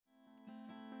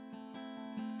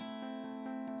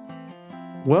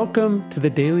Welcome to the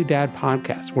Daily Dad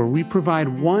Podcast, where we provide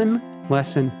one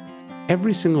lesson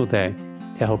every single day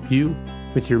to help you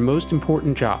with your most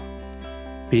important job,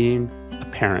 being a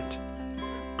parent.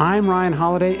 I'm Ryan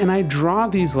Holiday, and I draw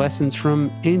these lessons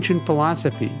from ancient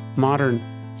philosophy, modern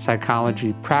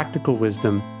psychology, practical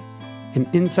wisdom, and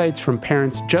insights from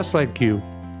parents just like you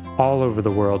all over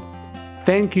the world.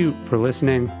 Thank you for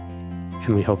listening,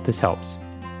 and we hope this helps.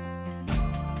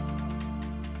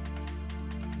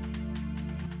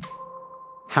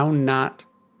 How not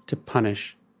to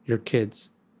punish your kids.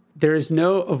 There is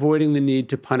no avoiding the need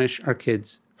to punish our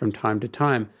kids from time to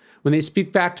time. When they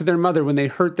speak back to their mother, when they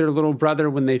hurt their little brother,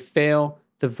 when they fail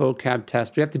the vocab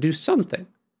test, we have to do something.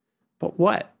 But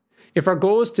what? If our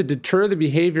goal is to deter the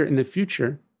behavior in the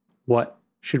future, what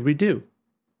should we do?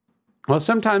 Well,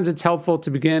 sometimes it's helpful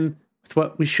to begin with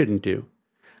what we shouldn't do.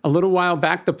 A little while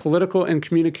back, the political and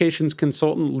communications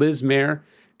consultant Liz Mayer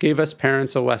gave us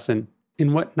parents a lesson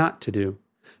in what not to do.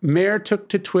 Mayer took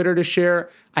to Twitter to share,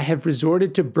 "I have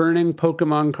resorted to burning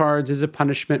Pokemon cards as a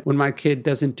punishment when my kid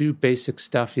doesn't do basic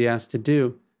stuff he has to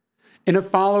do." In a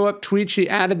follow-up tweet, she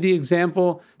added the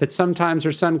example that sometimes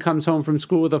her son comes home from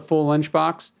school with a full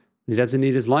lunchbox. He doesn't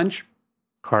eat his lunch,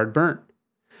 card burnt.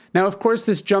 Now, of course,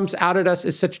 this jumps out at us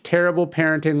as such terrible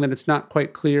parenting that it's not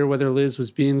quite clear whether Liz was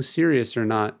being serious or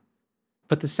not.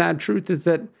 But the sad truth is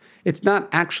that it's not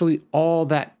actually all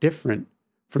that different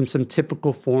from some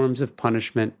typical forms of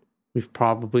punishment we've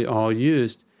probably all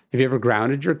used. Have you ever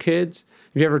grounded your kids?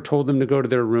 Have you ever told them to go to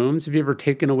their rooms? Have you ever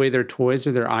taken away their toys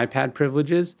or their iPad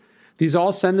privileges? These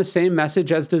all send the same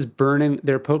message as does burning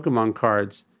their Pokemon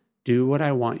cards. Do what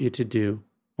I want you to do,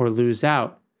 or lose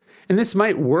out. And this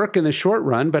might work in the short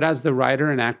run, but as the writer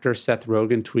and actor Seth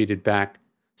Rogen tweeted back,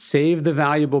 save the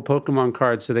valuable Pokemon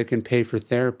cards so they can pay for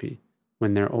therapy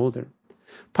when they're older.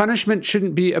 Punishment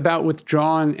shouldn't be about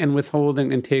withdrawing and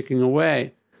withholding and taking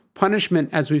away. Punishment,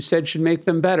 as we've said, should make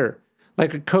them better,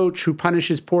 like a coach who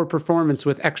punishes poor performance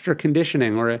with extra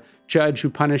conditioning, or a judge who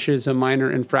punishes a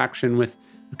minor infraction with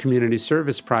a community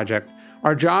service project.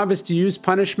 Our job is to use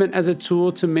punishment as a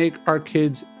tool to make our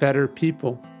kids better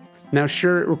people. Now,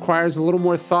 sure, it requires a little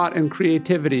more thought and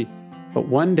creativity, but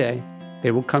one day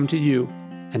they will come to you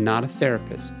and not a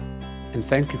therapist, and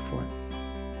thank you for it.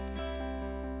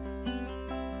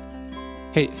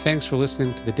 Hey, thanks for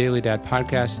listening to the Daily Dad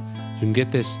Podcast. You can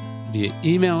get this via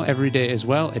email every day as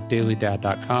well at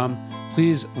dailydad.com.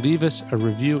 Please leave us a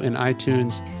review in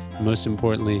iTunes. And most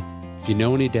importantly, if you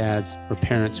know any dads or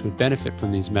parents who would benefit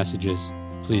from these messages,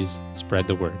 please spread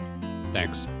the word.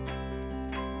 Thanks.